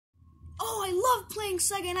Oh, I love playing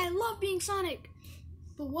Sega and I love being Sonic.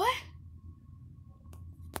 But what?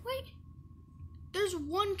 Wait. There's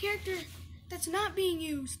one character that's not being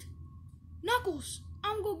used. Knuckles.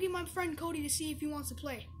 I'm gonna go get my friend Cody to see if he wants to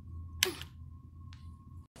play.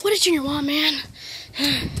 What does Junior want, man?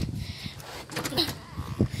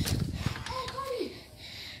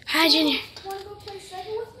 Hi, Junior. Wanna go play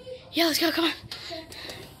Sega with me? Yeah, let's go. Come on.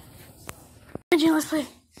 Hi, Junior, let's play.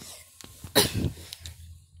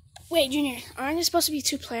 Wait, Junior, aren't you supposed to be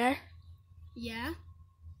 2-player? Yeah.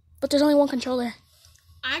 But there's only one controller.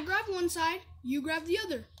 I grab one side, you grab the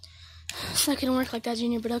other. It's not gonna work like that,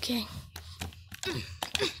 Junior, but okay.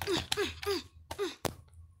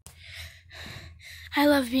 I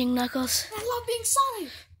love being Knuckles. I love being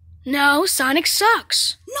Sonic. No, Sonic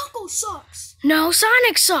sucks. Knuckles sucks. No,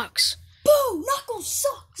 Sonic sucks. Boo! Knuckles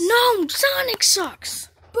sucks. No, Sonic sucks.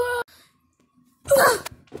 Boo!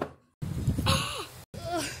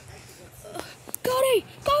 Cody,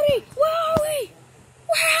 where are we?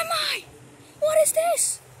 Where am I? What is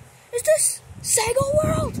this? Is this Sega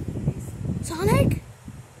World? Sonic?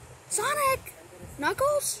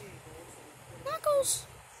 Knuckles?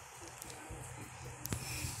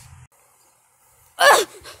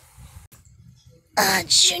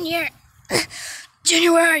 Junior.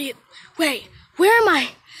 Junior, where are you? Wait, where am I?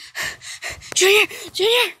 Junior!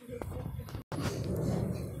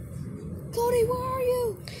 Cody, where are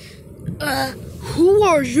you? Who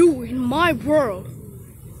are you in my world?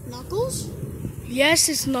 Knuckles? Yes,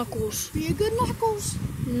 it's Knuckles. Be a good Knuckles.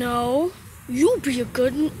 No, you be a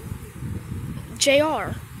good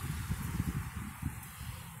JR.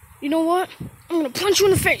 You know what? I'm gonna punch you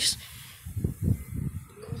in the face.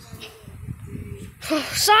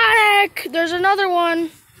 Sonic! There's another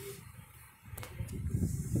one.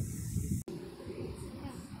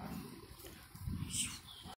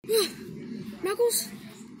 Knuckles?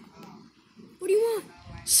 What do you want?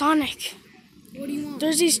 Sonic. What do you want?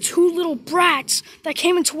 There's these two little brats that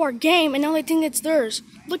came into our game and now they think it's theirs.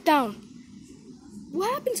 Look down. What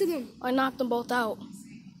happened to them? I knocked them both out.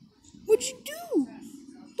 What'd you do?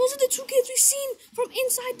 Those are the two kids we've seen from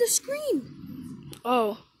inside the screen.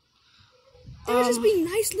 Oh. They were just being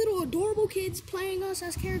nice little adorable kids playing us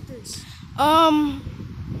as characters.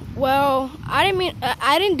 Well, I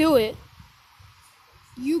didn't do it.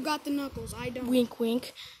 You got the Knuckles, I don't. Wink,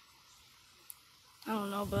 wink. I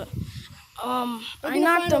don't know, but, I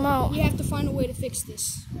knocked them out. We have to find a way to fix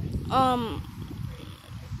this.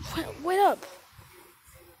 Wait up.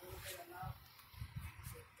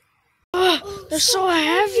 They're so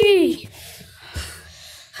heavy.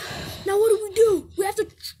 Now what do? We have to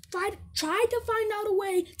try to find out a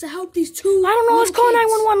way to help these two. I don't know. Let's call kids.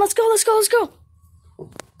 911. Let's go.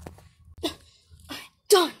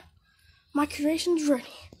 Done. My creation's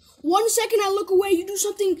ready. 1 second I look away, you do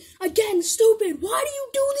something again stupid. Why do you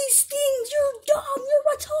do these things? You're dumb. You're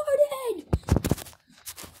retarded.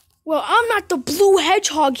 Well, I'm not the blue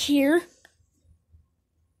hedgehog here.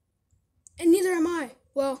 And neither am I.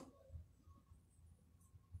 Well.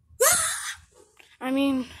 I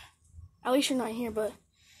mean, at least you're not here, but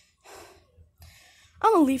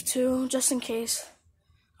I'm gonna leave too, just in case.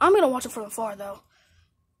 I'm gonna watch it from afar, though.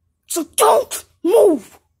 So don't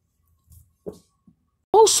move!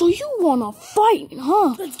 Oh, so you wanna fight,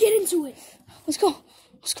 huh? Let's get into it. Let's go.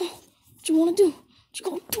 What you wanna do? What you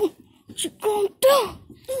gonna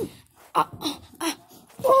do?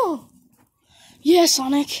 Oh. Yeah,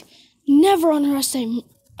 Sonic. Never underestimate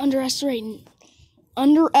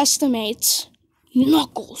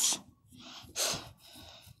Knuckles.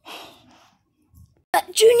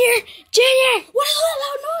 Junior! What is all that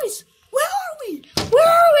loud noise? Where are we?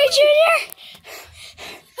 Junior?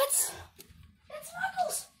 That's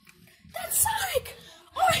Knuckles. That's Sonic.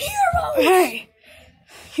 Our hero. Hey,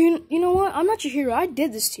 you know what? I'm not your hero. I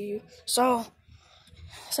did this to you. So,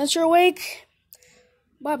 since you're awake,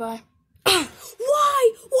 bye-bye.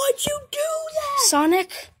 Why would you do that?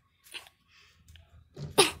 Sonic,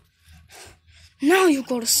 now you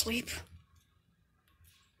go to sleep.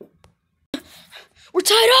 We're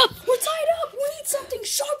tied up! We need something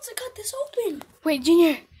sharp to cut this open. Wait,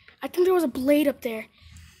 Junior, I think there was a blade up there.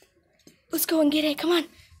 Let's go and get it. Come on.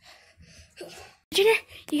 Junior,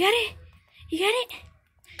 you got it? You got it?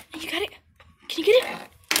 Can you get it?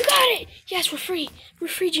 You got it! Yes, we're free. We're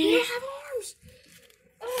free, Junior. We don't have arms.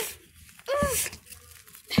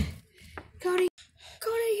 Cody,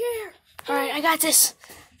 here. Alright, I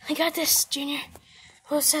got this, Junior.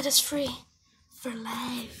 We'll set us free for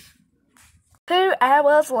life. 2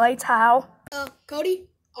 hours later. Cody,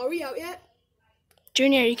 are we out yet?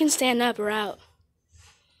 Junior, you can stand up or out.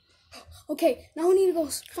 Okay, now we need to go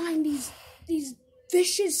find these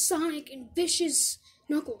vicious Sonic and vicious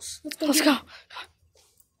Knuckles. Let's go. Let's go. I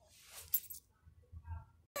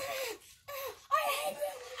hate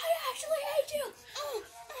you. I actually hate you.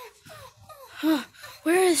 Huh?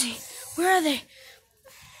 Where is he? Where are they?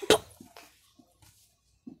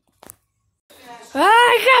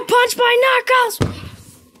 I got punched by Knuckles.